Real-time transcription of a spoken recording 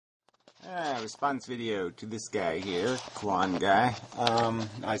Response video to this guy here, Kwan guy.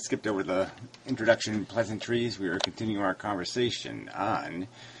 I skipped over the introduction pleasantries. We were continuing our conversation on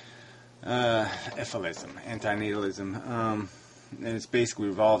Antinatalism. And it basically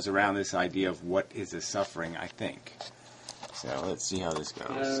revolves around this idea of what is a suffering, I think. So let's see how this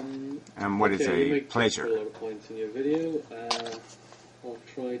goes. What is a pleasure? You make a lot of points in your video. I'll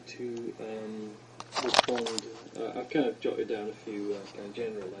try to respond. I've kind of jotted down a few kind of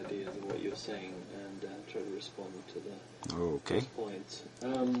general ideas of what you're saying, and try to respond to those points.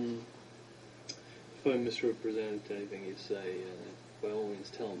 If I misrepresent anything you say, by all means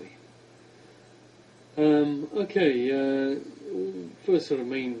tell me. First sort of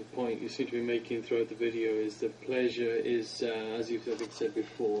main point you seem to be making throughout the video is that pleasure is, as you've I think said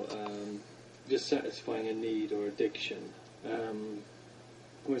before, just satisfying a need or addiction.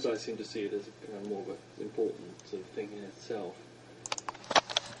 Whereas I seem to see it as kind of more of an important sort of thing in itself.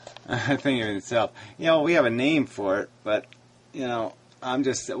 A thing in itself. You know, we have a name for it, but, you know,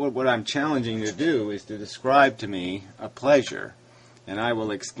 what I'm challenging you to do is to describe to me a pleasure, and I will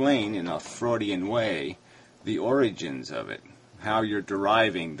explain in a Freudian way the origins of it, how you're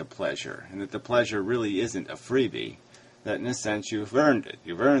deriving the pleasure, and that the pleasure really isn't a freebie, that in a sense you've earned it.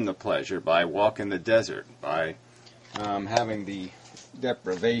 You've earned the pleasure by walking the desert, by having the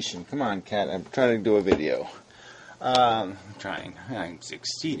deprivation. Come on, cat, I'm trying to do a video. I'm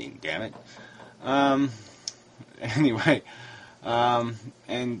succeeding, damn it. Anyway, so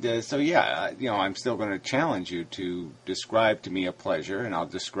yeah, you know, I'm still going to challenge you to describe to me a pleasure, and I'll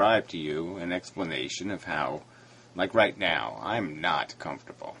describe to you an explanation of how, like right now, I'm not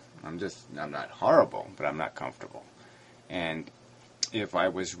comfortable. I'm not horrible, but I'm not comfortable. And if I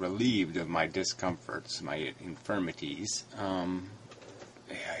was relieved of my discomforts, my infirmities,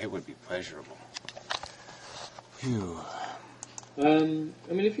 yeah, it would be pleasurable. Phew. I mean,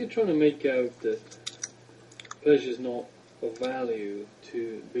 if you're trying to make out that pleasure's not of value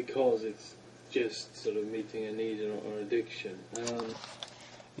because it's just sort of meeting a need or addiction.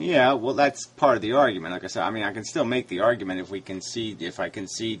 Yeah, well, that's part of the argument. Like I said, I mean, I can still make the argument if I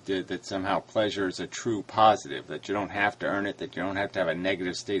concede that somehow pleasure is a true positive, that you don't have to earn it, that you don't have to have a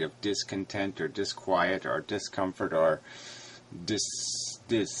negative state of discontent or disquiet or discomfort or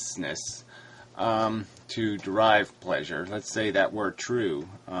disness to derive pleasure. Let's say that were true.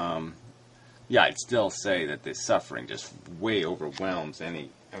 Yeah, I'd still say that this suffering just way overwhelms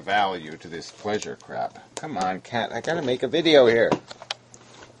any value to this pleasure crap. Come on, cat, I gotta make a video here.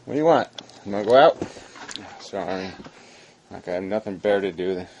 What do you want? You want to go out? Sorry. Like I have nothing better to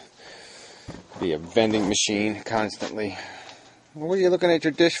do than be a vending machine constantly. Well, what are you looking at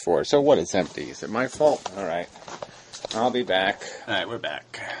your dish for? So what? It's empty. Is it my fault? All right. I'll be back. All right, we're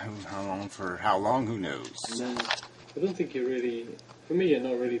back. How long? Who knows? And then, I don't think you're really... For me, you're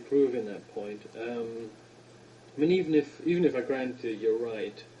not really proving that point. I mean, even if I grant you're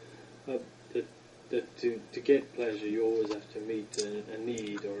right, that to get pleasure you always have to meet a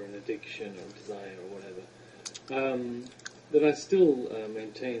need or an addiction or desire or whatever. That I still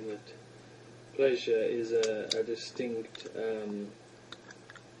maintain that pleasure is a distinct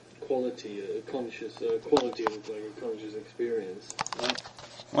quality, quality of like a conscious experience.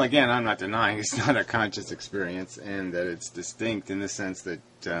 Well, again, I'm not denying it's not a conscious experience, and that it's distinct in the sense that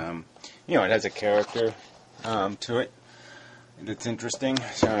you know, it has a character to it. It's interesting.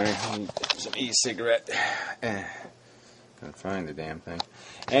 Sorry, I need some e-cigarette. Can't find the damn thing.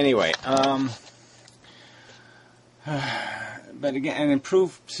 Anyway, but again, and it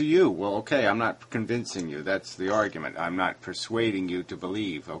proves to you, well, okay, I'm not convincing you. That's the argument. I'm not persuading you to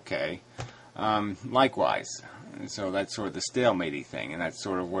believe, okay? Likewise. And so that's sort of the stalematy thing, and that's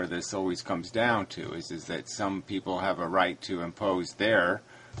sort of where this always comes down to, is that some people have a right to impose their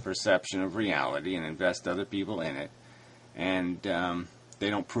perception of reality and invest other people in it. And they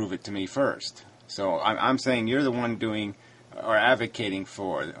don't prove it to me first. So I'm saying you're the one doing or advocating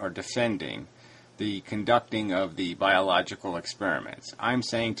for or defending the conducting of the biological experiments. I'm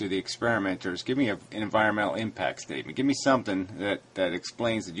saying to the experimenters, give me an environmental impact statement. Give me something that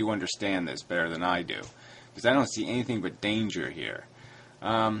explains that you understand this better than I do. Because I don't see anything but danger here.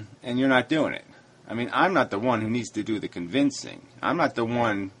 And you're not doing it. I mean, I'm not the one who needs to do the convincing. I'm not the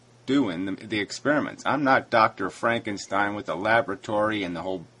one doing the experiments. I'm not Dr. Frankenstein with the laboratory and the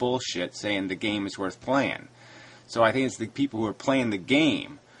whole bullshit saying the game is worth playing. So I think it's the people who are playing the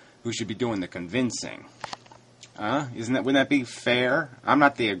game who should be doing the convincing. Wouldn't that be fair? I'm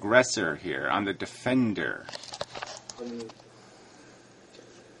not the aggressor here. I'm the defender.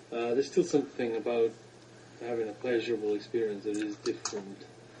 There's still something about having a pleasurable experience that is different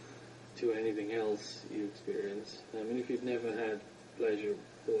to anything else you experience. I mean, if you've never had pleasure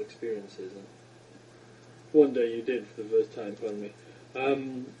full experiences. And one day you did for the first time, pardon me.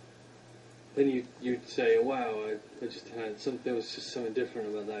 Then you'd say, "Wow, I just had something. There was just something different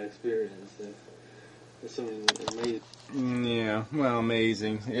about that experience. There's something amazing." Yeah, well,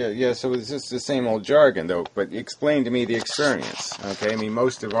 amazing. Yeah. So it's just the same old jargon, though. But explain to me the experience. Okay, I mean,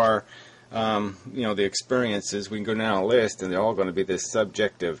 most of our, the experiences, we can go down a list, and they're all going to be this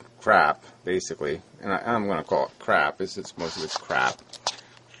subjective crap, basically. And I'm going to call it crap. Most of it's crap.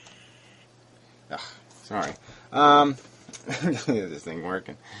 Ugh, sorry. This thing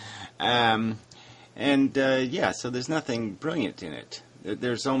working. So there's nothing brilliant in it.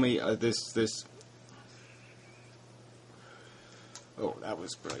 There's only this. Oh, that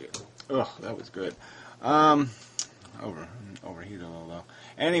was brilliant. Oh, that was good. Overheated a little low.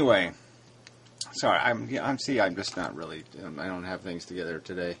 Anyway, sorry. I'm just not really. I don't have things together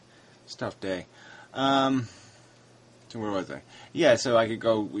today. It's a tough day. So where was I? Yeah, so I could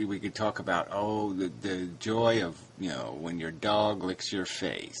go. We could talk about the joy of when your dog licks your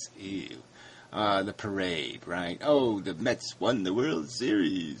face. Ew. The parade, right? Oh, the Mets won the World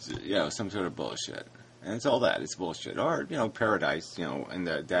Series. Some sort of bullshit. And it's all that. It's bullshit. Or, paradise, in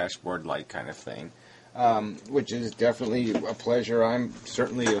the dashboard light kind of thing. Which is definitely a pleasure. I'm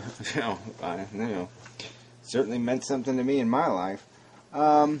certainly, certainly meant something to me in my life.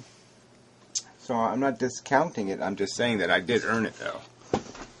 So I'm not discounting it. I'm just saying that I did earn it, though.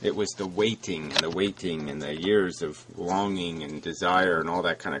 It was the waiting and the years of longing and desire and all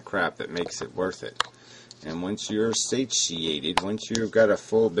that kind of crap that makes it worth it. And once you're satiated, once you've got a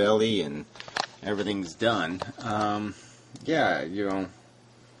full belly and everything's done, you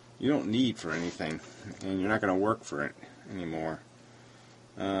don't need for anything, and you're not going to work for it anymore.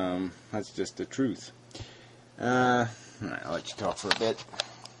 That's just the truth. All right, I'll let you talk for a bit.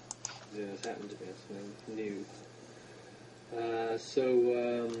 Yeah, it's happened to me. Something new.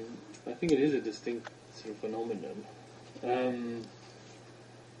 So I think it is a distinct sort of phenomenon. And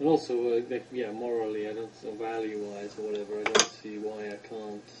also, morally, I don't, value-wise or whatever, I don't see why I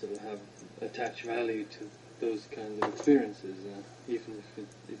can't sort of attach value to those kinds of experiences, even if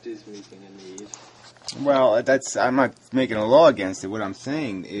it is meeting a need. Well, I'm not making a law against it. What I'm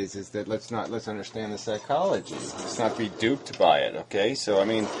saying is that let's understand the psychology. Let's not be duped by it, okay? So, I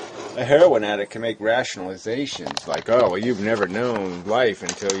mean, a heroin addict can make rationalizations like, oh, well, you've never known life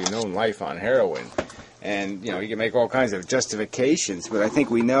until you've known life on heroin. And, you can make all kinds of justifications, but I think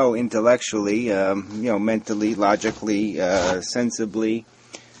we know intellectually, mentally, logically, sensibly,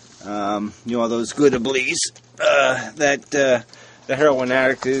 all those goodablies, that the heroin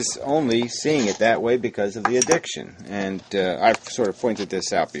addict is only seeing it that way because of the addiction. And I've sort of pointed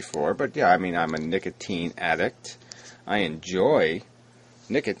this out before, but yeah, I mean, I'm a nicotine addict. I enjoy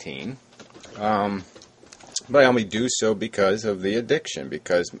nicotine, but I only do so because of the addiction,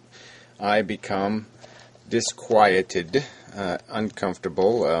 because I become disquieted,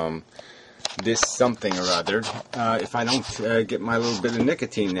 uncomfortable, this something or other. If I don't get my little bit of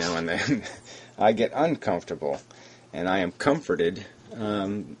nicotine now and then, I get uncomfortable. And I am comforted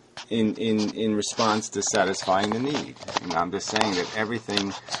in response to satisfying the need. And I'm just saying that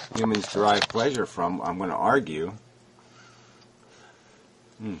everything humans derive pleasure from, I'm going to argue.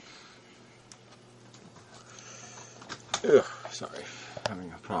 Ugh, sorry.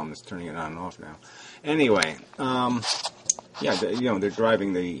 Having a problem with turning it on and off now. Anyway, they're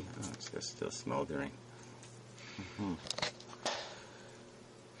driving the... Oh, it's still smoldering. Mm-hmm.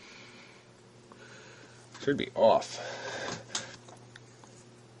 Should be off.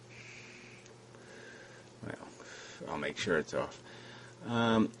 Well, I'll make sure it's off.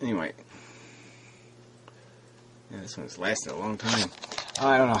 Anyway. Yeah, this one's lasted a long time.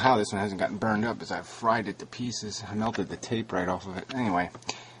 I don't know how this one hasn't gotten burned up, as I've fried it to pieces. I melted the tape right off of it. Anyway.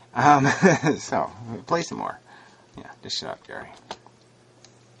 So, play some more. Yeah, just shut up, Gary.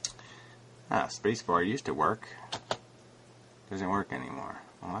 Spacebar used to work. Doesn't work anymore.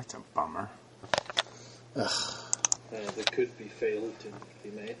 Well, that's a bummer. Ugh. There could be failed to be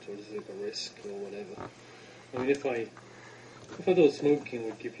met, or is it a risk, or whatever. I mean, if I thought smoking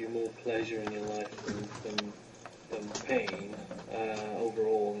would give you more pleasure in your life than pain,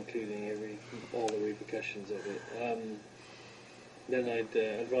 overall, including all the repercussions of it, then I'd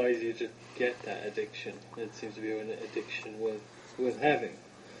advise you to get that addiction. It seems to be an addiction worth having.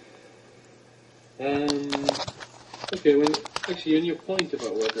 Okay, in your point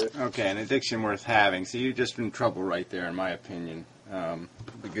about whether... Okay, an addiction worth having. So you're just in trouble right there, in my opinion.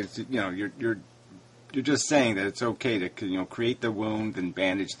 Because, you're just saying that it's okay to, create the wound and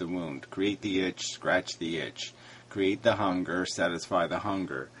bandage the wound. Create the itch, scratch the itch. Create the hunger, satisfy the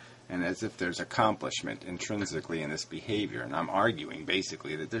hunger. and as if there's accomplishment intrinsically in this behavior. And I'm arguing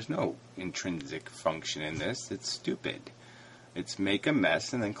basically that there's no intrinsic function in this. It's stupid. It's make a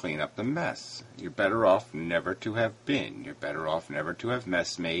mess and then clean up the mess. You're better off never to have been. You're better off never to have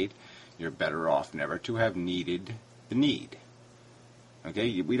mess made. You're better off never to have needed the need.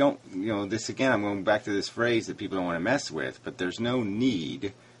 Okay, we don't, this again, I'm going back to this phrase that people don't want to mess with, but there's no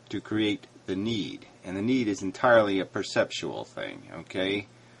need to create the need. And the need is entirely a perceptual thing, okay?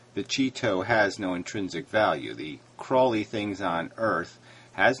 The Cheeto has no intrinsic value. The crawly things on Earth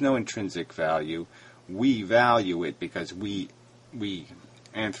has no intrinsic value. We value it because we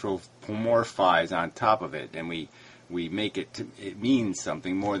anthropomorphize on top of it, and we make it means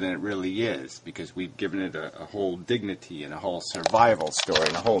something more than it really is, because we've given it a whole dignity and a whole survival story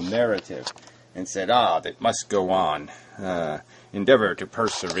and a whole narrative, and said, that must go on, endeavor to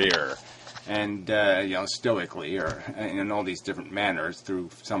persevere, and stoically, or in all these different manners through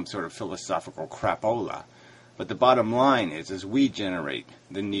some sort of philosophical crapola. But the bottom line is we generate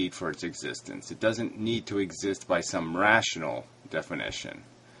the need for its existence. It doesn't need to exist by some rational definition.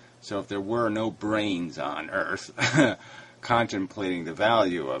 So if there were no brains on Earth contemplating the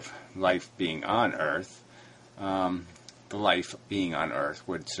value of life being on Earth, the life being on Earth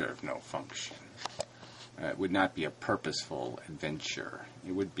would serve no function. It would not be a purposeful adventure.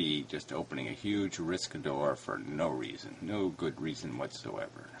 It would be just opening a huge risk door for no reason, no good reason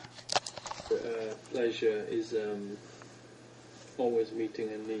whatsoever. Pleasure is always meeting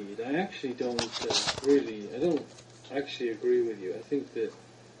a need. I actually don't actually agree with you. I think that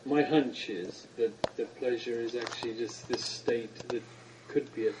my hunch is that pleasure is actually just this state that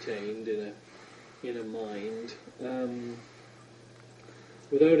could be attained in a mind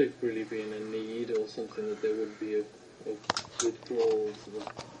without it really being a need, or something that there would be a withdrawal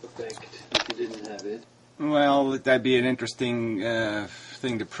effect if you didn't have it. Well, that'd be an interesting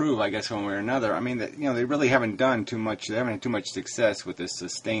thing to prove, I guess, one way or another. I mean, they really haven't done too much. They haven't had too much success with this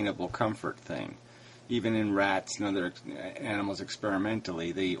sustainable comfort thing. Even in rats and other animals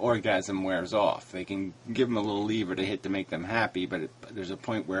experimentally, the orgasm wears off. They can give them a little lever to hit to make them happy, but there's a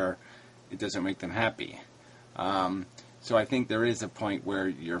point where it doesn't make them happy. So I think there is a point where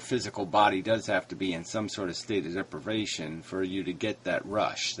your physical body does have to be in some sort of state of deprivation for you to get that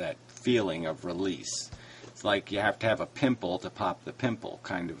rush, that feeling of release. It's like you have to have a pimple to pop the pimple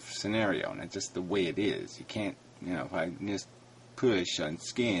kind of scenario, and it's just the way it is. You can't, if I just push on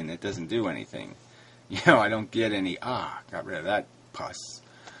skin, it doesn't do anything. I don't get any, got rid of that pus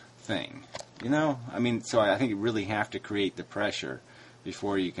thing. So I think you really have to create the pressure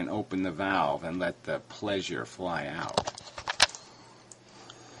before you can open the valve and let the pleasure fly out.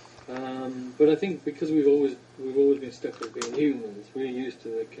 But I think because we've always been stuck with being humans, we're used to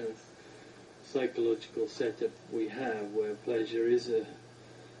the kind of psychological setup we have, where pleasure is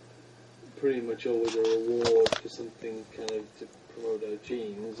pretty much always a reward for something kind of to promote our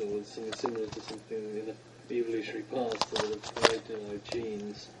genes, or something similar to something in the evolutionary past that would have promoted our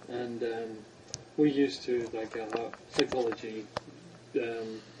genes. And we're used to, like, our psychology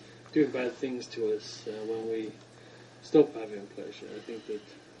doing bad things to us when we stop having pleasure. I think that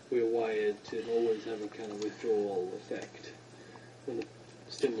we're wired to always have a kind of withdrawal effect when the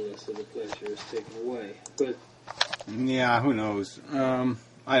stimulus of the pleasure is taken away. But yeah, who knows?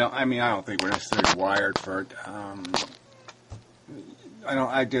 I don't think we're necessarily wired for it.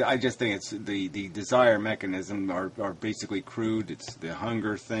 I just think it's the desire mechanism are basically crude. It's the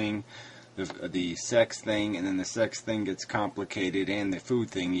hunger thing, the sex thing, and then the sex thing gets complicated, and the food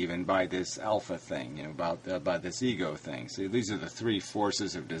thing even, by this alpha thing, by this ego thing. So these are the three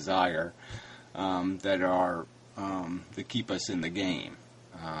forces of desire that are that keep us in the game.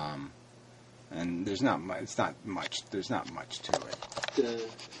 And there's not much to it.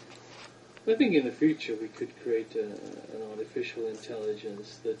 I think in the future we could create an artificial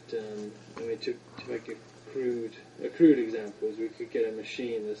intelligence that, to make a crude example, is we could get a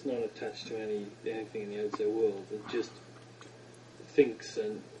machine that's not attached to anything in the outside world, that just thinks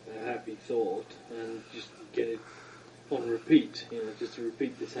a happy thought and just get it on repeat, just to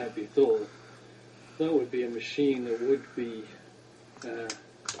repeat this happy thought. That would be a machine that would be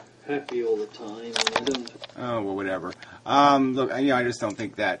happy all the time. And whatever. Look, I just don't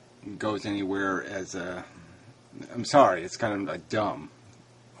think that goes anywhere as a... I'm sorry, it's kind of a dumb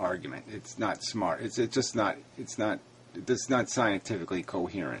argument. It's not smart. It's not scientifically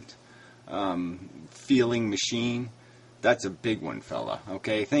coherent. Feeling machine, that's a big one, fella.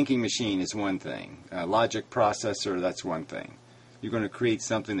 Okay, thinking machine is one thing. Logic processor, that's one thing. You're going to create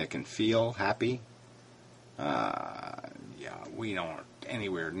something that can feel happy? We don't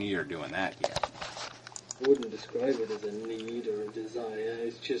anywhere near doing that yet. I wouldn't describe it as a need or a desire.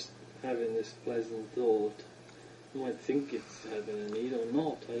 It's just having this pleasant thought. You might think it's having a need or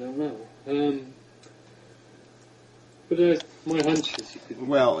not, I don't know. But my hunch is you could...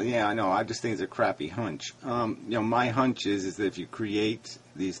 Well, yeah, I know. I just think it's a crappy hunch. My hunch is that if you create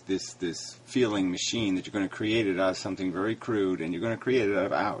this feeling machine, that you're going to create it out of something very crude, and you're going to create it out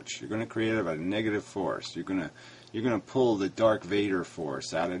of ouch. You're going to create it out of a negative force. You're going to pull the Darth Vader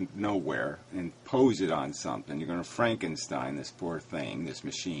force out of nowhere and pose it on something. You're going to Frankenstein this poor thing, this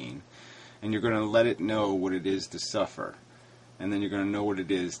machine, and you're going to let it know what it is to suffer. And then you're going to know what it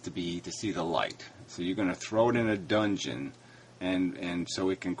is to see the light. So you're going to throw it in a dungeon, and so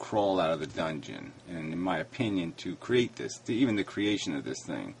it can crawl out of the dungeon. And in my opinion, to create this, even the creation of this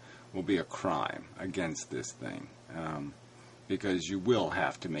thing, will be a crime against this thing, because you will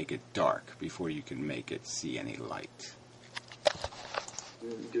have to make it dark before you can make it see any light.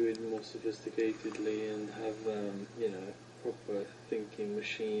 Do it more sophisticatedly and have a proper thinking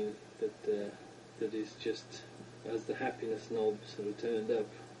machine that is just as the happiness knob sort of turned up,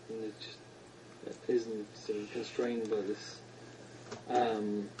 and it just isn't sort of constrained by this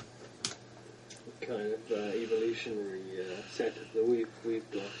kind of evolutionary setup that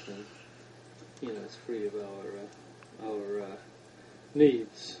we've got, and it's free of our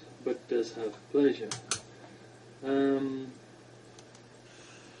needs, but does have pleasure.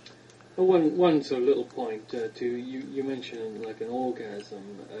 One sort of little point to you mentioned like an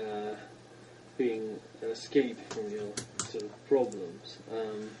orgasm being an escape from your sort of problems.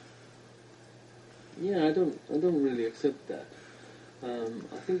 I don't really accept that.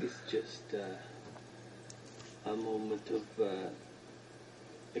 I think it's just a moment of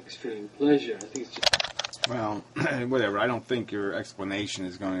extreme pleasure. I think it's just... Well, whatever. I don't think your explanation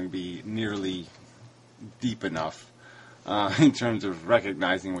is going to be nearly deep enough in terms of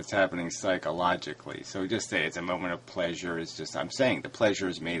recognizing what's happening psychologically. So just say it's a moment of pleasure. It's just, I'm saying the pleasure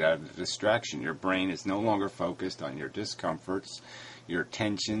is made out of distraction. Your brain is no longer focused on your discomforts, your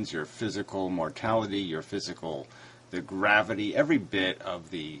tensions, your physical mortality, the gravity. Every bit of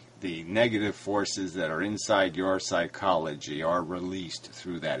the negative forces that are inside your psychology are released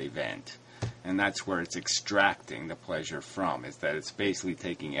through that event. And that's where it's extracting the pleasure from, is that it's basically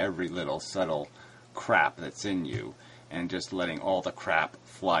taking every little subtle crap that's in you and just letting all the crap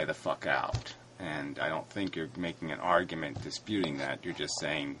fly the fuck out. And I don't think you're making an argument disputing that. You're just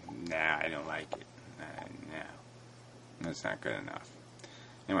saying, nah, I don't like it. No, that's not good enough.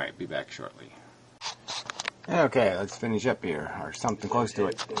 Anyway, be back shortly. Okay, let's finish up here, or something close to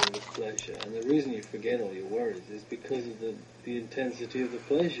it. Pleasure. And the reason you forget all your worries is because of the intensity of the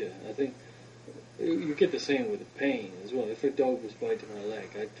pleasure. I think you get the same with the pain as well. If a dog was biting my leg,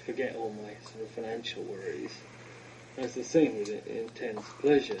 I'd forget all my sort of financial worries. That's the same with intense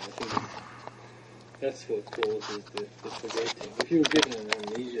pleasure. I think that's what causes the forgetting. If you were given an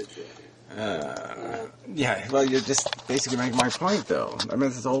amnesia drug... yeah, well, you're just basically making my point, though. I mean,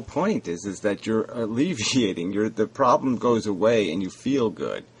 that's the whole point, is that you're alleviating. The problem goes away and you feel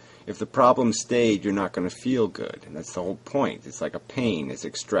good. If the problem stayed, you're not going to feel good. And that's the whole point. It's like a pain. It's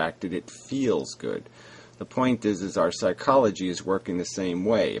extracted. It feels good. The point is our psychology is working the same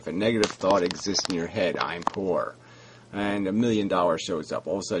way. If a negative thought exists in your head, I'm poor, and $1 million shows up,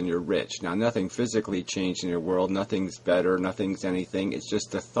 all of a sudden you're rich. Now, nothing physically changed in your world. Nothing's better. Nothing's anything. It's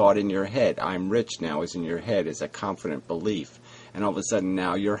just a thought in your head. I'm rich now is in your head. It's a confident belief. And all of a sudden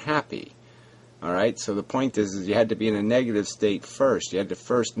now you're happy. All right? So the point is you had to be in a negative state first. You had to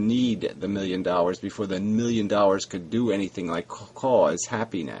first need the $1 million before the $1 million could do anything like cause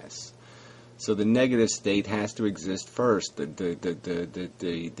happiness. So the negative state has to exist first. The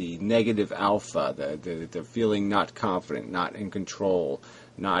negative alpha, the feeling not confident, not in control,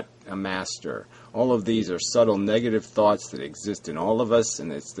 not a master. All of these are subtle negative thoughts that exist in all of us,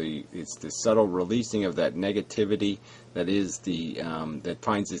 and it's the subtle releasing of that negativity that is that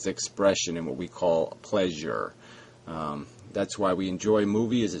finds its expression in what we call pleasure. That's why we enjoy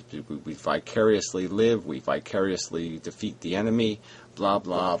movies. We vicariously live. We vicariously defeat the enemy. Blah,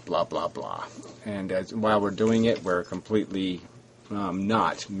 blah, blah, blah, blah. And while we're doing it, we're completely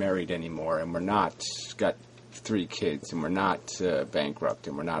not married anymore. And we're not got 3 kids. And we're not bankrupt.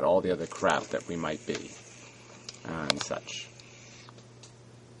 And we're not all the other crap that we might be. And such.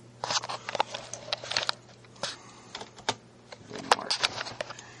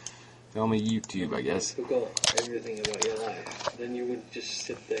 Film me YouTube, I guess. If you forgot everything about your life, then you would just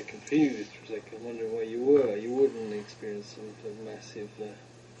sit there confused, like wondering where you were. You wouldn't experience some sort of massive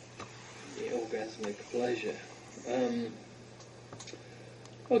orgasmic pleasure.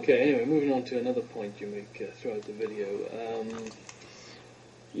 Okay, anyway, moving on to another point you make throughout the video.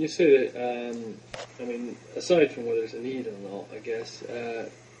 You say that, I mean, aside from whether it's a need or not, I guess,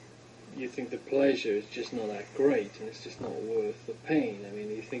 you think the pleasure is just not that great, and it's just not worth the pain. I mean,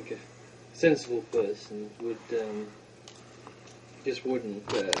 you think a sensible person would just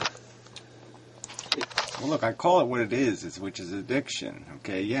wouldn't. Well, look, I call it what it is, which is addiction.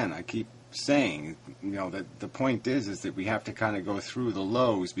 Okay, yeah, and I keep saying, that the point is that we have to kind of go through the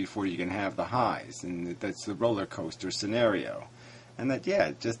lows before you can have the highs, and that's the roller coaster scenario, and that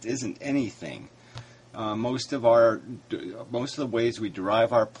it just isn't anything. Most of the ways we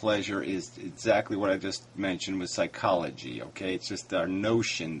derive our pleasure is exactly what I just mentioned with psychology. Okay, it's just our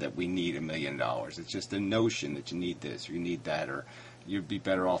notion that we need $1 million. It's just a notion that you need this or you need that, or you'd be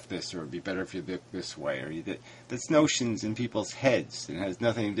better off this, or it'd be better if you did this way, or that's notions in people's heads, and it has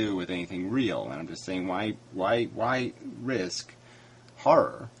nothing to do with anything real. And I'm just saying, why risk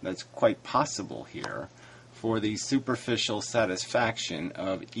horror that's quite possible here for the superficial satisfaction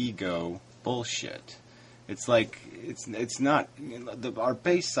of ego bullshit? It's like it's not our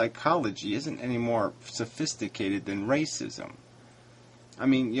base psychology isn't any more sophisticated than racism. I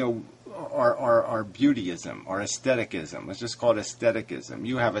mean, our beautyism, our aestheticism. Let's just call it aestheticism.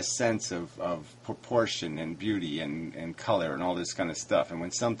 You have a sense of proportion and beauty and color and all this kind of stuff. And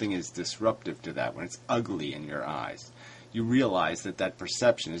when something is disruptive to that, when it's ugly in your eyes, you realize that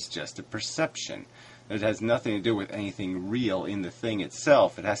perception is just a perception. It has nothing to do with anything real in the thing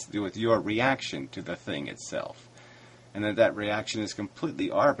itself. It has to do with your reaction to the thing itself. And that reaction is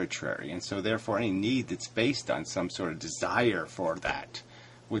completely arbitrary. And so therefore any need that's based on some sort of desire for that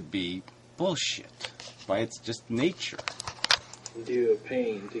would be bullshit by its just nature. Endure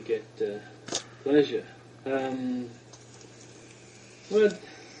pain to get pleasure. Well, I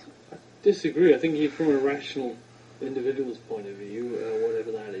disagree. I think from a rational individual's point of view,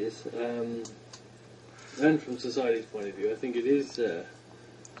 whatever that is, and from society's point of view, I think it is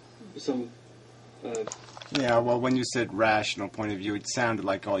some... yeah, well, when you said rational point of view, it sounded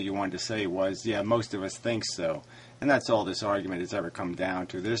like all you wanted to say was, most of us think so. And that's all this argument has ever come down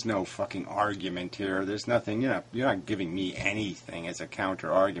to. There's no fucking argument here. There's nothing, you're not giving me anything as a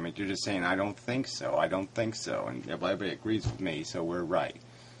counter-argument. You're just saying, I don't think so, and everybody agrees with me, so we're right.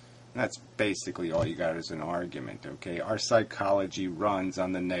 And that's basically all you got as an argument, okay? Our psychology runs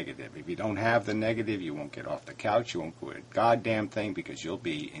on the negative. If you don't have the negative, you won't get off the couch, you won't do a goddamn thing, because you'll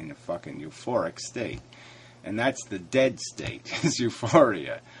be in a fucking euphoric state. And that's the dead state, is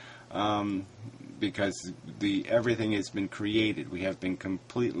euphoria. Because everything has been created. We have been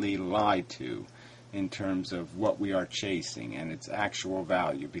completely lied to in terms of what we are chasing and its actual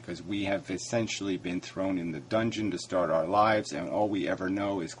value, because we have essentially been thrown in the dungeon to start our lives, and all we ever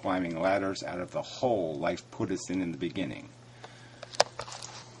know is climbing ladders out of the hole life put us in the beginning.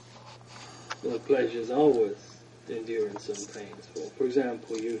 Well, pleasures are worth enduring some pains for. For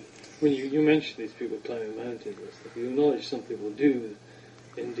example, when you mention these people climbing mountains and stuff, you acknowledge some people do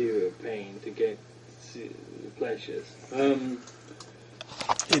endure pain to get pleasures.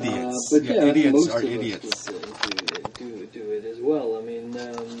 Idiots. But idiots most are of idiots. Us do it as well. I mean,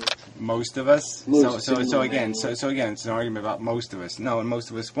 most of us. So again, it's an argument about most of us. No, and most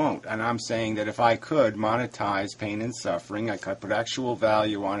of us won't. And I'm saying that if I could monetize pain and suffering, I could put actual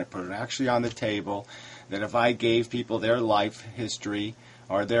value on it, put it actually on the table. That if I gave people their life history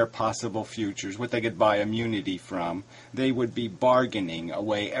or their possible futures, what they could buy immunity from, they would be bargaining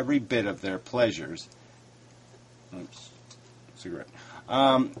away every bit of their pleasures. Oops, cigarette.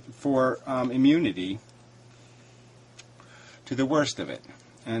 For immunity to the worst of it.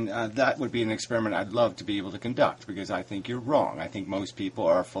 And that would be an experiment I'd love to be able to conduct, because I think you're wrong. I think most people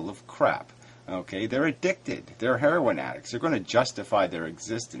are full of crap. Okay, they're addicted. They're heroin addicts. They're going to justify their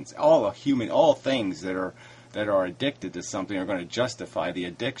existence. All things that are addicted to something are going to justify the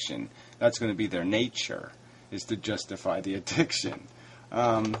addiction. That's going to be their nature, is to justify the addiction.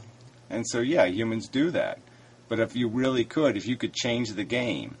 And so, humans do that. But if you really could, if you could change the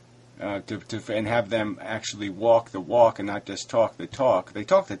game and have them actually walk the walk and not just talk the talk. They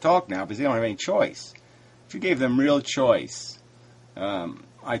talk the talk now because they don't have any choice. If you gave them real choice,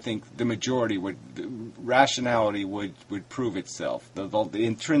 I think the majority rationality would prove itself. The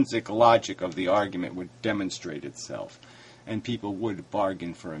intrinsic logic of the argument would demonstrate itself, and people would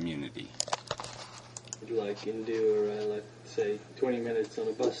bargain for immunity. Like endure, say, 20 minutes on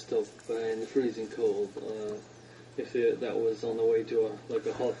a bus stop in the freezing cold, if that was on the way to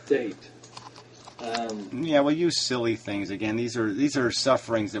a hot date. Use silly things again. These are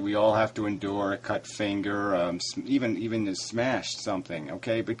sufferings that we all have to endure. A cut finger, even to smash something.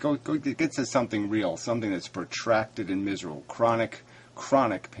 Okay, but go get to something real, something that's protracted and miserable, chronic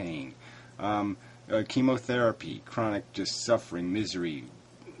pain, chemotherapy, chronic just suffering, misery,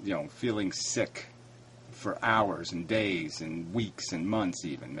 feeling sick for hours and days and weeks and months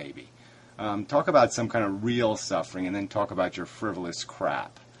even maybe. Talk about some kind of real suffering, and then talk about your frivolous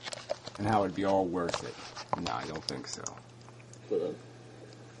crap and how it'd be all worth it. No, I don't think so. For them.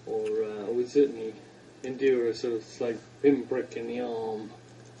 Or I would certainly endure a sort of slight pinprick in the arm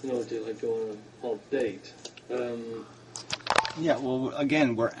in order to like go on a hot date. Yeah, well,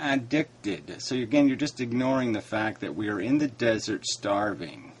 again, we're addicted. So again, you're just ignoring the fact that we are in the desert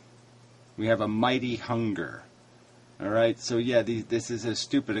starving. We have a mighty hunger. All right, so yeah, this is a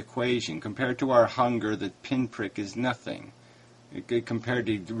stupid equation. Compared to our hunger, the pinprick is nothing. Compared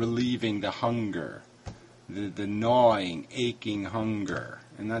to relieving the hunger, the gnawing, aching hunger.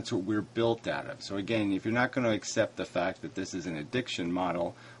 And that's what we're built out of. So again, if you're not going to accept the fact that this is an addiction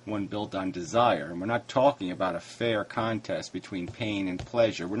model, one built on desire, and we're not talking about a fair contest between pain and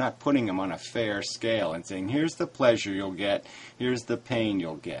pleasure. We're not putting them on a fair scale and saying, here's the pleasure you'll get, here's the pain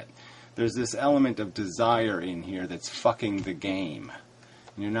you'll get. There's this element of desire in here that's fucking the game.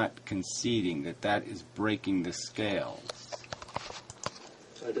 And you're not conceding that that is breaking the scales.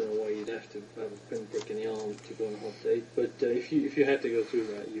 I don't know why you'd have to have a pinprick in the arm to go on a hot date, but if you had to go through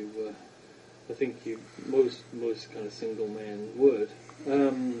that, I think most kind of single men would.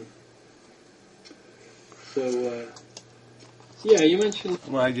 Yeah, you mentioned.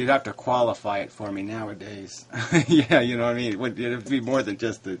 Well, you'd have to qualify it for me nowadays. Yeah, you know what I mean? It'd have to be more than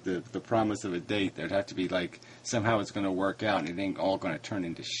just the promise of a date. There'd have to be like somehow it's going to work out, and it ain't all going to turn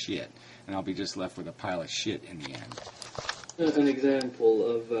into shit, and I'll be just left with a pile of shit in the end. An example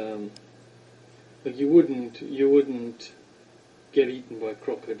of like you wouldn't get eaten by a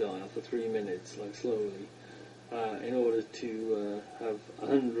crocodile for 3 minutes, like slowly, in order to have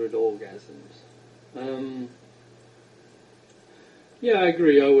 100 orgasms. Yeah, I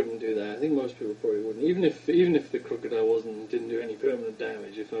agree. I wouldn't do that. I think most people probably wouldn't. Even if the crocodile didn't do any permanent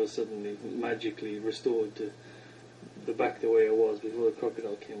damage, if I was suddenly magically restored to back the way I was before the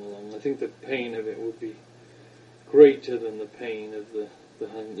crocodile came along, I think the pain of it would be greater than the pain of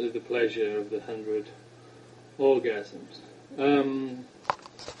the pleasure of the 100 orgasms.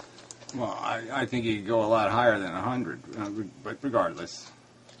 Well, I think you could go a lot higher than 100, but regardless.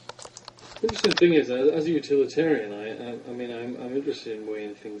 The interesting thing is, as a utilitarian, I'm interested in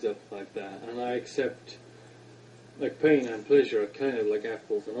weighing things up like that, and I accept, like, pain and pleasure are kind of like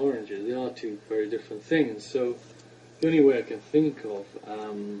apples and oranges. They are two very different things. So the only way I can think of,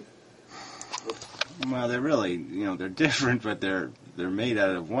 well, they're really, they're different, but they're made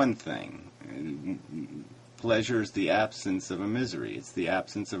out of one thing. Pleasure is the absence of a misery. It's the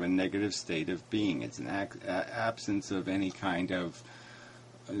absence of a negative state of being. It's an absence of any kind of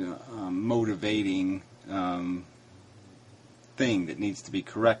motivating thing that needs to be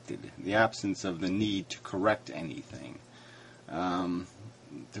corrected. The absence of the need to correct anything, to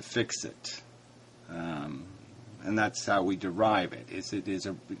fix it. And that's how we derive it.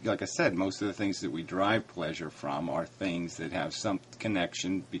 Like I said, most of the things that we derive pleasure from are things that have some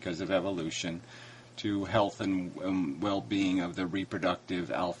connection, because of evolution, to health and well-being of the reproductive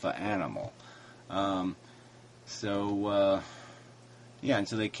alpha animal. Yeah, and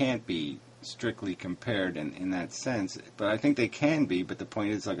so they can't be strictly compared in that sense. But I think they can be, but the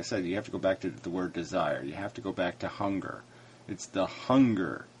point is, like I said, you have to go back to the word desire. You have to go back to hunger. It's the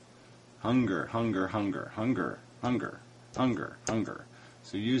hunger. Hunger, hunger, hunger, hunger, hunger, hunger, hunger.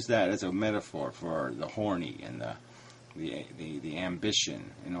 So use that as a metaphor for the horny and the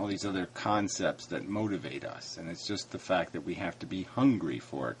ambition and all these other concepts that motivate us. And it's just the fact that we have to be hungry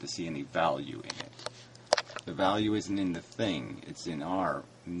for it to see any value in it. The value isn't in the thing, it's in our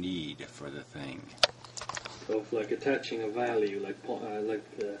need for the thing. So, like attaching a value, like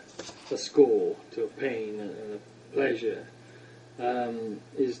a score to a pain and a pleasure,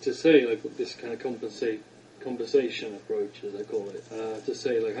 is to say, like this kind of compensation approach, as I call it, to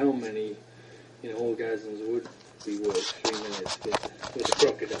say like how many orgasms would be worth 3 minutes with a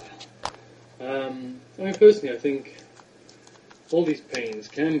crocodile. Personally, I think all these pains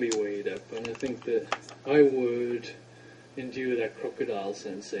can be weighed up, and I think that I would endure that crocodile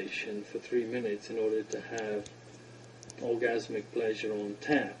sensation for 3 minutes in order to have orgasmic pleasure on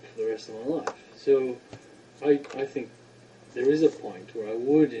tap for the rest of my life. So I think there is a point where I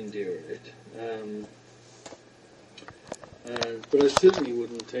would endure it, but I certainly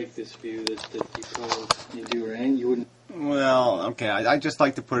wouldn't take this view that you can't endure it. You wouldn't. Well, okay, I'd just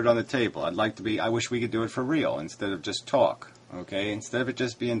like to put it on the table. I wish we could do it for real instead of just talk. Okay, instead of it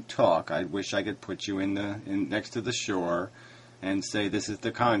just being talk, I wish I could put you in next to the shore and say, this is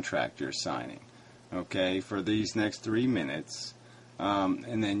the contract you're signing, okay, for these next 3 minutes,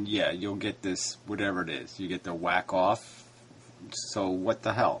 and then, yeah, you'll get this, whatever it is. You get the whack off So what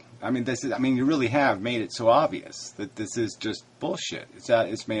the hell? I mean, you really have made it so obvious that this is just bullshit.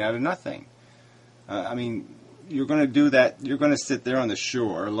 It's made out of nothing. I mean, you're going to do that. You're going to sit there on the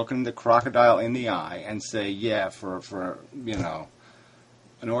shore, looking the crocodile in the eye, and say, "Yeah, for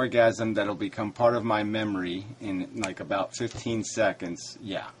an orgasm that'll become part of my memory in like about 15 seconds."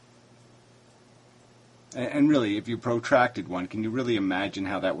 Yeah. And really, if you protracted one, can you really imagine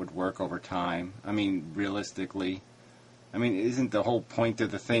how that would work over time? I mean, realistically. I mean, isn't the whole point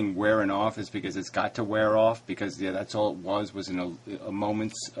of the thing wearing off is because it's got to wear off? Because, yeah, that's all it was in a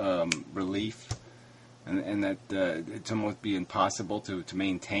moment's relief. And that it's almost be impossible to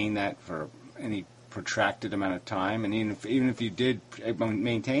maintain that for any protracted amount of time. And even if you did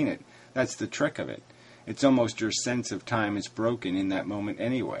maintain it, that's the trick of it. It's almost your sense of time is broken in that moment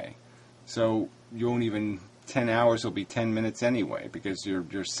anyway. So you won't even 10 hours will be 10 minutes anyway because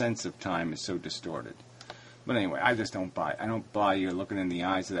your sense of time is so distorted. But anyway, I just don't buy it. I don't buy you looking in the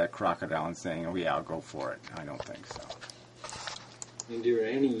eyes of that crocodile and saying, "Oh yeah, I'll go for it." I don't think so. Endure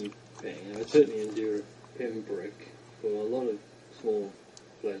any pain. I would certainly endure a pinprick for a lot of small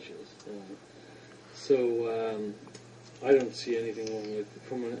pleasures. I don't see anything wrong with,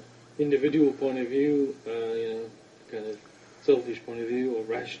 from an individual point of view, kind of selfish point of view, or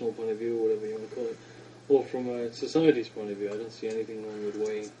rational point of view, or whatever you want to call it, or from a society's point of view. I don't see anything wrong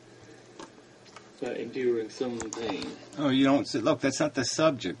with enduring some pain. Oh, you don't see, look, that's not the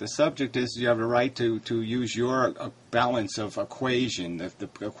subject. The subject is you have a right to use your balance of equation, the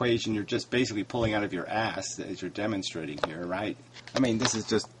equation you're just basically pulling out of your ass as you're demonstrating here, right? I mean, this is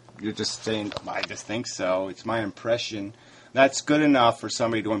just, you're just saying, "I just think so. It's my impression." That's good enough for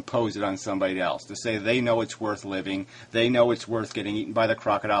somebody to impose it on somebody else, to say they know it's worth living, they know it's worth getting eaten by the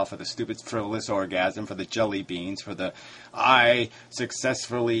crocodile for the stupid frivolous orgasm, for the jelly beans, for the I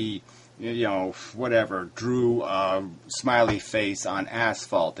successfully, whatever, drew a smiley face on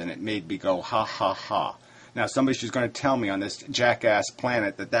asphalt and it made me go ha ha ha. Now somebody's just going to tell me on this jackass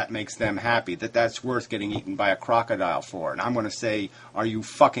planet that makes them happy, that's worth getting eaten by a crocodile for. And I'm going to say, "Are you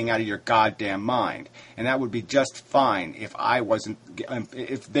fucking out of your goddamn mind?" And that would be just fine if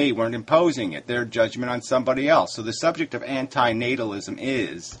they weren't imposing it, their judgment on somebody else. So the subject of antinatalism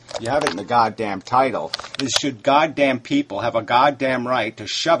is, you have it in the goddamn title, is should goddamn people have a goddamn right to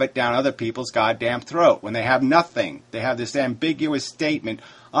shove it down other people's goddamn throat when they have nothing? They have this ambiguous statement,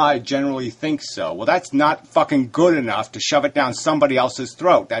 "I generally think so." Well, that's not fucking good enough to shove it down somebody else's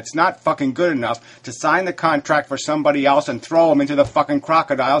throat. That's not fucking good enough to sign the contract for somebody else and throw them into the fucking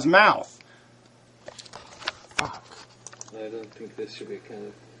crocodile's mouth. Fuck. I don't think there should be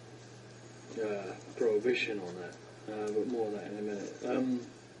kind of prohibition on that, but more of that in a minute.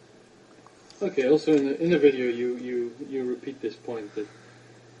 Okay, also in the video you repeat this point that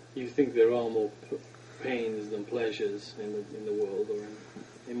you think there are more pains than pleasures in the world, or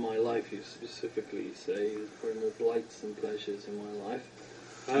in my life, you specifically say there's probably more blights than pleasures in my life.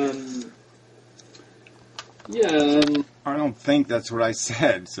 I don't think that's what I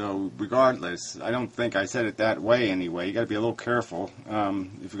said, so regardless, I don't think I said it that way anyway. You got to be a little careful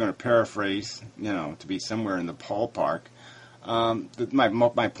if you're going to paraphrase, to be somewhere in the ballpark.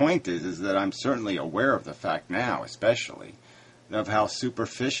 My point is that I'm certainly aware of the fact now, especially, of how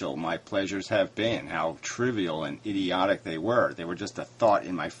superficial my pleasures have been, how trivial and idiotic they were. They were just a thought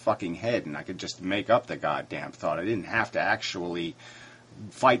in my fucking head, and I could just make up the goddamn thought. I didn't have to actually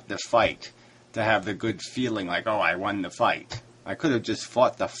fight the fight to have the good feeling like, "Oh, I won the fight." I could have just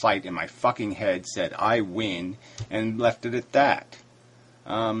fought the fight in my fucking head, said, "I win," and left it at that.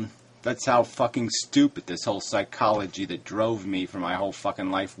 That's how fucking stupid this whole psychology that drove me for my whole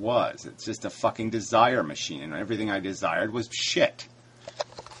fucking life was. It's just a fucking desire machine, and everything I desired was shit.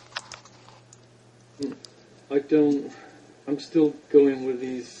 I'm still going with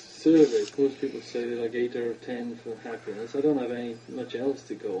these surveys. Most people say they're like 8 out of 10 for happiness. I don't have much else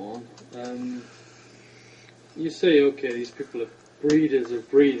to go on. You say, okay, these people are breeders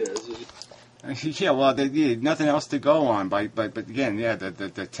of breeders. Yeah, well, nothing else to go on. But again,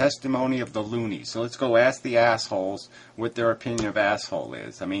 the testimony of the loonies. So let's go ask the assholes what their opinion of asshole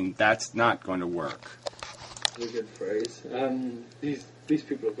is. I mean, that's not going to work. That's a good phrase. These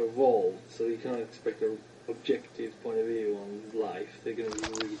people have evolved, so you can't expect an objective point of view on life. They're going to be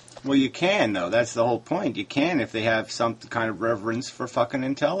really... Well, you can, though. That's the whole point. You can if they have some kind of reverence for fucking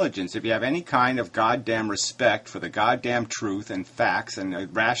intelligence. If you have any kind of goddamn respect for the goddamn truth and facts and a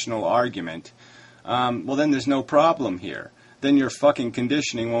rational argument, well, then there's no problem here. Then your fucking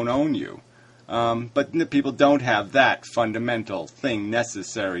conditioning won't own you. But the people don't have that fundamental thing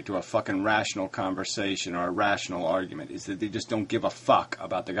necessary to a fucking rational conversation or a rational argument, is that they just don't give a fuck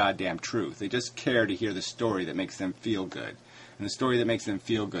about the goddamn truth. They just care to hear the story that makes them feel good. And the story that makes them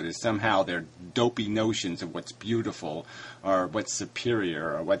feel good is somehow their dopey notions of what's beautiful or what's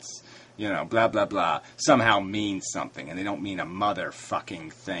superior or what's, blah, blah, blah, somehow means something. And they don't mean a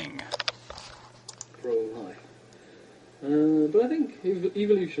motherfucking thing. Pro-life. But I think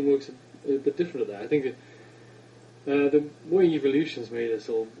evolution works a bit different to that. I think the way evolution's made us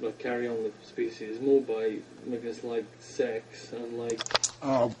all carry on the species is more by making us like sex and like...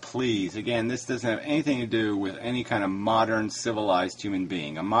 Oh, please. Again, this doesn't have anything to do with any kind of modern civilized human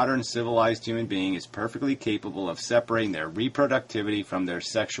being. A modern civilized human being is perfectly capable of separating their reproductivity from their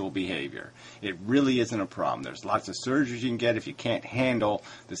sexual behavior. It really isn't a problem. There's lots of surgeries you can get if you can't handle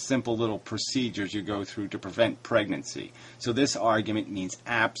the simple little procedures you go through to prevent pregnancy. So this argument means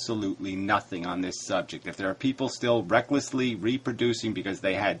absolutely nothing on this subject. If there are people still recklessly reproducing because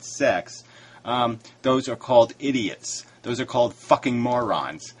they had sex, those are called idiots. Those are called fucking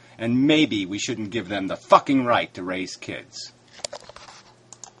morons. And maybe we shouldn't give them the fucking right to raise kids.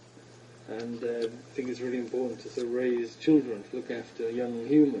 And I think it's really important to raise children, to look after young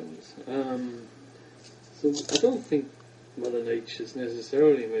humans. So I don't think Mother Nature's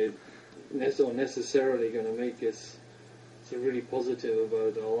necessarily going to make us really positive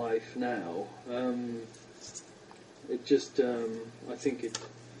about our life now. It just, I think it...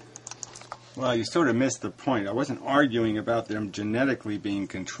 Well, you sort of missed the point. I wasn't arguing about them genetically being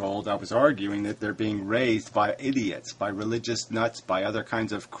controlled. I was arguing that they're being raised by idiots, by religious nuts, by other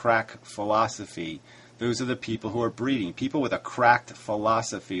kinds of crack philosophy. Those are the people who are breeding. People with a cracked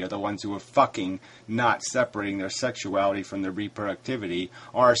philosophy are the ones who are fucking not separating their sexuality from their reproductivity,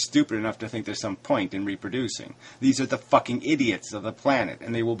 or are stupid enough to think there's some point in reproducing. These are the fucking idiots of the planet,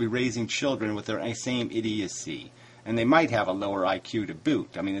 and they will be raising children with their same idiocy. And they might have a lower IQ to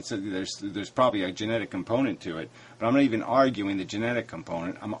boot. I mean, there's probably a genetic component to it, but I'm not even arguing the genetic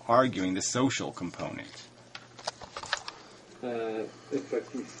component. I'm arguing the social component. In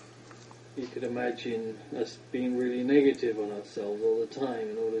fact, you could imagine us being really negative on ourselves all the time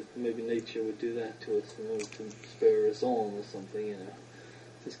in order, maybe nature would do that to us in order to spur us on or something,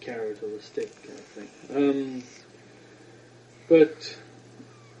 this carrot or the stick kind of thing. But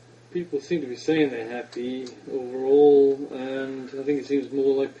people seem to be saying they're happy overall, and I think it seems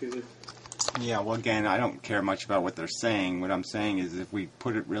more likely that... Yeah, well, again, I don't care much about what they're saying. What I'm saying is if we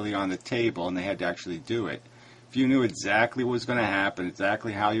put it really on the table and they had to actually do it, if you knew exactly what was going to happen,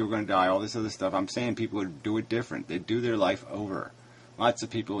 exactly how you were going to die, all this other stuff, I'm saying people would do it different. They'd do their life over. Lots of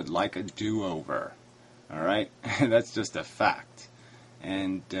people would like a do-over. All right? That's just a fact.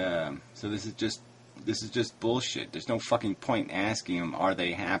 And so this is just bullshit. There's no fucking point in asking them, are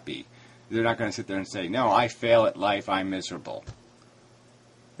they happy? They're not going to sit there and say, no, I fail at life, I'm miserable.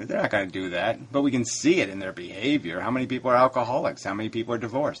 They're not going to do that. But we can see it in their behavior. How many people are alcoholics? How many people are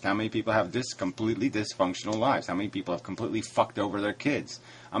divorced? How many people have completely dysfunctional lives? How many people have completely fucked over their kids?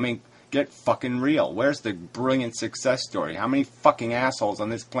 I mean, get fucking real. Where's the brilliant success story? How many fucking assholes on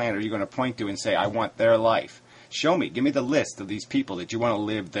this planet are you going to point to and say, I want their life? Show me. Give me the list of these people that you want to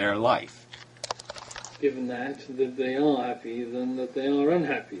live their life. Given that they are happy than that they are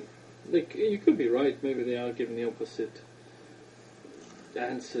unhappy. You could be right, maybe they are giving the opposite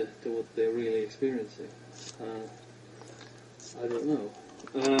answer to what they're really experiencing. I don't know.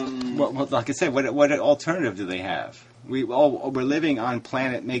 Well, like I said, what alternative do they have? We're living on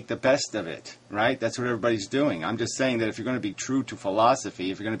planet make the best of it, right? That's what everybody's doing. I'm just saying that if you're going to be true to philosophy,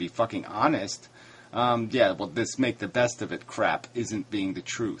 if you're going to be fucking honest, this make the best of it crap isn't being the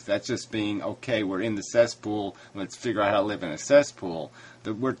truth. That's just being, okay, we're in the cesspool, let's figure out how to live in a cesspool.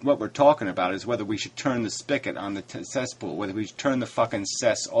 What we're talking about is whether we should turn the spigot on the cesspool, whether we should turn the fucking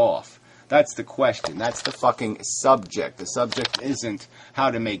cess off. That's the question. That's the fucking subject. The subject isn't how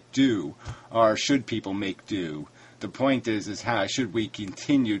to make do, or should people make do. The point is how should we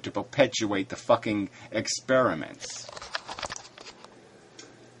continue to perpetuate the fucking experiments.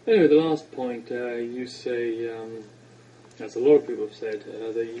 Anyway, the last point, you say, as a lot of people have said,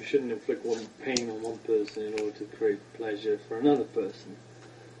 that you shouldn't inflict pain on one person in order to create pleasure for another person.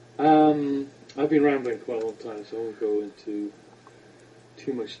 I've been rambling quite a long time, so I won't go into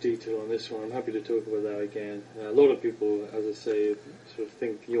too much detail on this one. I'm happy to talk about that again. A lot of people, as I say, sort of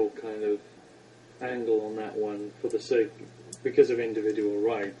think your kind of angle on that one because of individual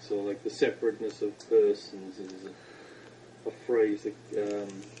rights, or like the separateness of persons is a phrase that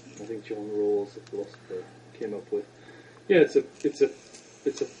I think John Rawls, the philosopher, came up with. Yeah, it's a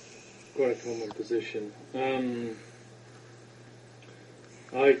quite a common position.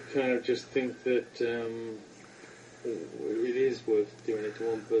 I kind of just think that it is worth doing it to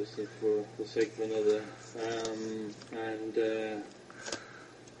one person for the sake of another,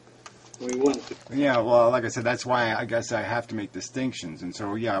 and We want to. Yeah, well, like I said, that's why I guess I have to make distinctions. And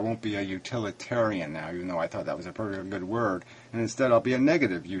so, yeah, I won't be a utilitarian now, even though I thought that was a pretty good word. And instead, I'll be a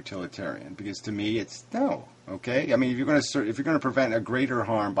negative utilitarian, because to me, it's no. Okay, I mean, if you're going to prevent a greater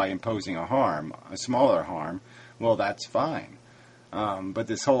harm by imposing a smaller harm, well, that's fine. But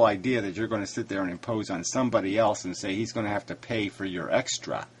this whole idea that you're going to sit there and impose on somebody else and say he's going to have to pay for your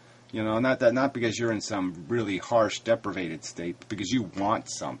extra. Not because you're in some really harsh, deprivated state, but because you want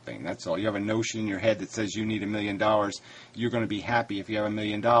something. That's all. You have a notion in your head that says you need $1 million. You're going to be happy if you have $1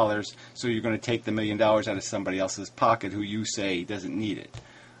 million, so you're going to take the $1 million out of somebody else's pocket who you say doesn't need it,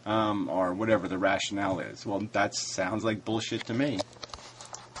 or whatever the rationale is. Well, that sounds like bullshit to me.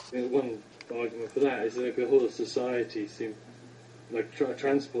 One argument for that is that the whole of society seems like a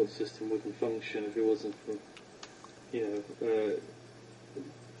transport system wouldn't function if it wasn't for,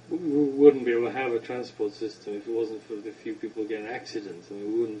 we wouldn't be able to have a transport system if it wasn't for the few people getting accidents. I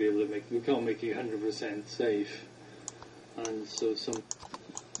mean, we wouldn't be able to we can't make it 100% safe. And so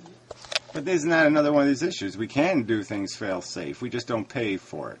But isn't that another one of these issues? We can do things fail-safe. We just don't pay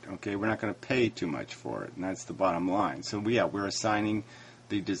for it, okay? We're not going to pay too much for it, and that's the bottom line. So, we're assigning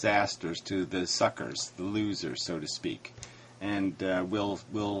the disasters to the suckers, the losers, so to speak. And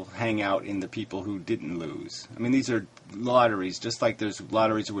we'll hang out in the people who didn't lose. I mean, these are lotteries, just like there's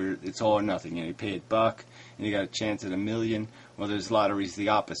lotteries where it's all or nothing. You pay $1 and you got a chance at $1 million. Well, there's lotteries the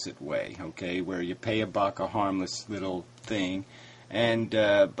opposite way, okay, where you pay $1, a harmless little thing, and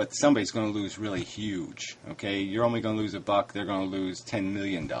but somebody's going to lose really huge, okay? You're only going to lose $1, they're going to lose $10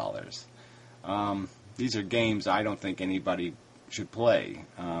 million. These are games I don't think anybody should play.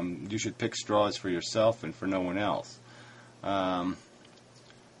 You should pick straws for yourself and for no one else. I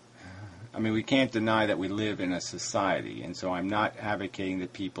mean, we can't deny that we live in a society, and so I'm not advocating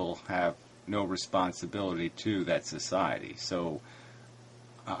that people have no responsibility to that society. So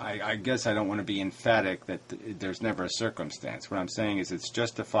I guess I don't want to be emphatic that there's never a circumstance. What I'm saying is it's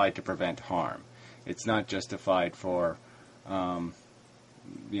justified to prevent harm. It's not justified for,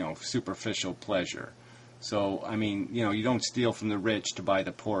 superficial pleasure. So, I mean, you don't steal from the rich to buy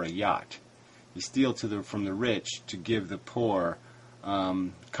the poor a yacht. You steal from the rich to give the poor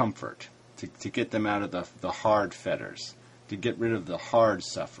comfort, to get them out of the hard fetters, to get rid of the hard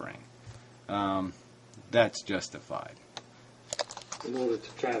suffering. That's justified. In order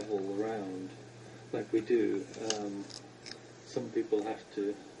to travel around like we do, some people have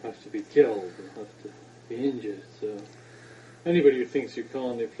to be killed or have to be injured. So anybody who thinks you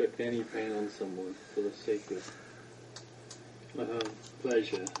can't inflict any pain on someone for the sake of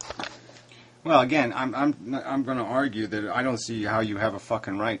pleasure. Well, again, I'm going to argue that I don't see how you have a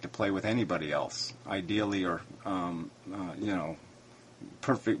fucking right to play with anybody else, ideally or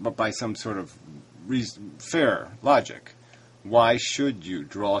perfect, but by some sort of fair logic. Why should you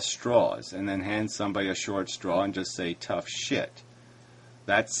draw straws and then hand somebody a short straw and just say tough shit?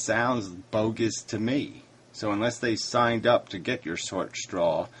 That sounds bogus to me. So unless they signed up to get your short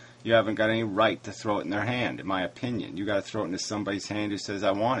straw, you haven't got any right to throw it in their hand, in my opinion. You got to throw it into somebody's hand who says,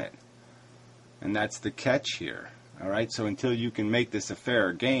 I want it. And that's the catch here. All right? So until you can make this a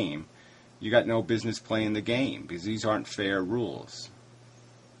fair game, you got no business playing the game because these aren't fair rules.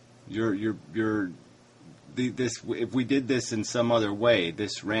 If we did this in some other way,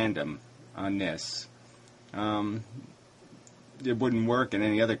 this randomness, it wouldn't work in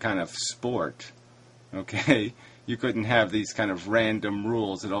any other kind of sport. Okay? You couldn't have these kind of random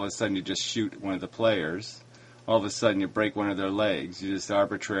rules that all of a sudden you just shoot one of the players. All of a sudden you break one of their legs. You just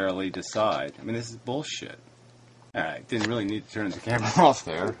arbitrarily decide. I mean, this is bullshit. All right, didn't really need to turn the camera off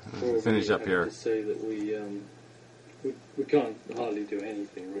there. Finish up here. To say that we can't hardly do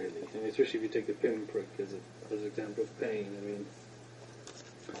anything really, and especially if you take the pinprick as an example of pain. I mean,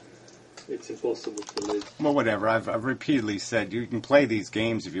 it's impossible to live. Well, whatever. I've repeatedly said you can play these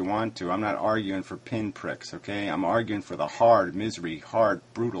games if you want to. I'm not arguing for pinpricks, okay? I'm arguing for the hard misery, hard,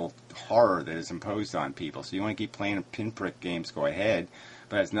 brutal horror that is imposed on people. So you want to keep playing pinprick games, go ahead.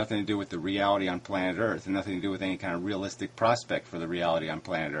 But it has nothing to do with the reality on planet Earth and nothing to do with any kind of realistic prospect for the reality on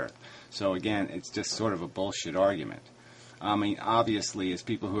planet Earth. So again, it's just sort of a bullshit argument. I mean, obviously, as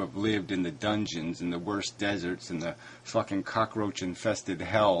people who have lived in the dungeons, in the worst deserts, in the fucking cockroach-infested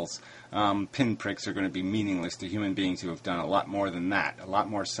hells, pinpricks are going to be meaningless to human beings who have done a lot more than that, a lot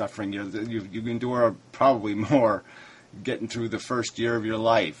more suffering. You endure probably more getting through the first year of your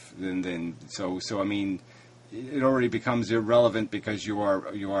life than so. I mean, it already becomes irrelevant because you are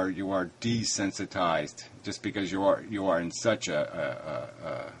desensitized just because you are in such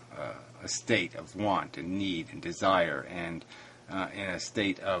a state of want and need and desire and in a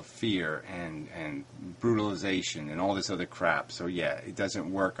state of fear and brutalization and all this other crap. So yeah, it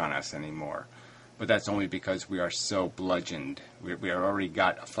doesn't work on us anymore. But that's only because we are so bludgeoned. We already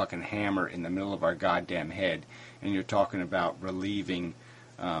got a fucking hammer in the middle of our goddamn head, and you're talking about relieving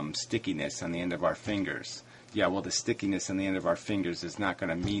stickiness on the end of our fingers. Yeah, well, the stickiness on the end of our fingers is not going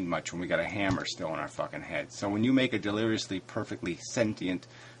to mean much when we got a hammer still in our fucking head. So when you make a deliriously, perfectly sentient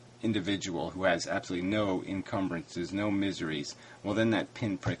individual who has absolutely no encumbrances, no miseries, well, then that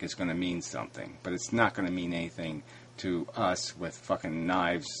pinprick is going to mean something. But it's not going to mean anything to us with fucking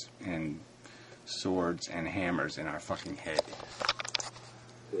knives and swords and hammers in our fucking head.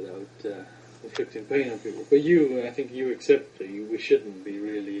 Without inflicting pain on people. But you, I think you accept that we shouldn't be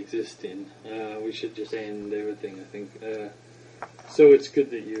really existing. We should just end everything, I think. So it's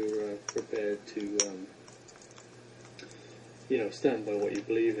good that you're prepared to, stand by what you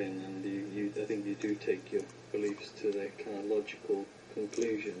believe in, and I think you do take your beliefs to their kind of logical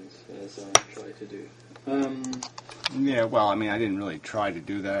conclusions, as I try to do. Yeah, well, I mean, I didn't really try to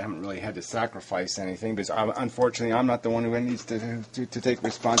do that. I haven't really had to sacrifice anything, because unfortunately, I'm not the one who needs to take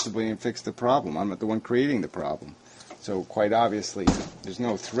responsibility and fix the problem. I'm not the one creating the problem. So quite obviously, there's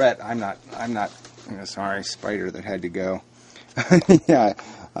no threat. I'm not. Sorry, spider that had to go. Yeah,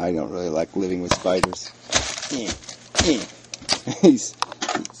 I don't really like living with spiders. He's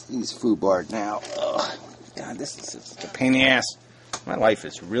foobarred now. Oh, God, this is a pain in the ass. My life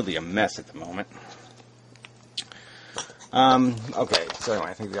is really a mess at the moment. Okay, so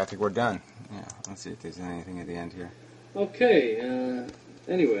anyway, I think we're done. Yeah, let's see if there's anything at the end here. Okay,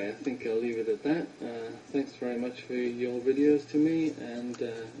 anyway, I think I'll leave it at that. Thanks very much for your videos to me, and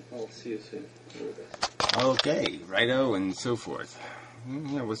I'll see you soon. All the best. Okay, righto, and so forth.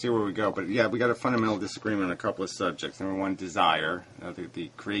 Yeah, we'll see where we go. But yeah, we got a fundamental disagreement on a couple of subjects. Number one, desire, the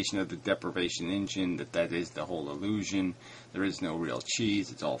creation of the deprivation engine, that is the whole illusion. There is no real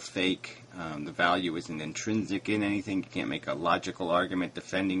cheese. It's all fake. The value isn't intrinsic in anything. You can't make a logical argument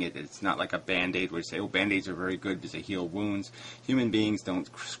defending it. It's not like a Band-Aid where you say, oh, Band-Aids are very good because they heal wounds. Human beings don't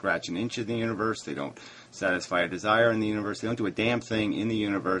scratch an inch of the universe. They don't satisfy a desire in the universe. They don't do a damn thing in the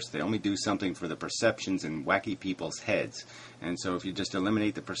universe. They only do something for the perceptions in wacky people's heads. And so if you just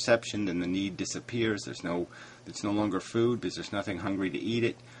eliminate the perception, then the need disappears. It's no longer food because there's nothing hungry to eat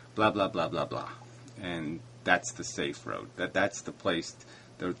it. Blah, blah, blah, blah, blah. And that's the safe road. That's the place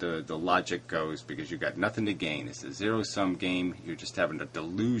the logic goes, because you've got nothing to gain. It's a zero-sum game. You're just having a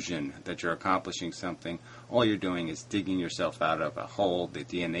delusion that you're accomplishing something. All you're doing is digging yourself out of a hole the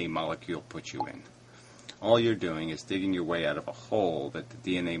DNA molecule puts you in. All you're doing is digging your way out of a hole that the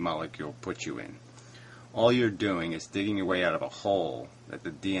DNA molecule puts you in. All you're doing is digging your way out of a hole that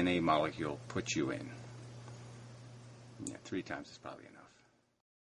the DNA molecule puts you in. Yeah, 3 times is probably enough.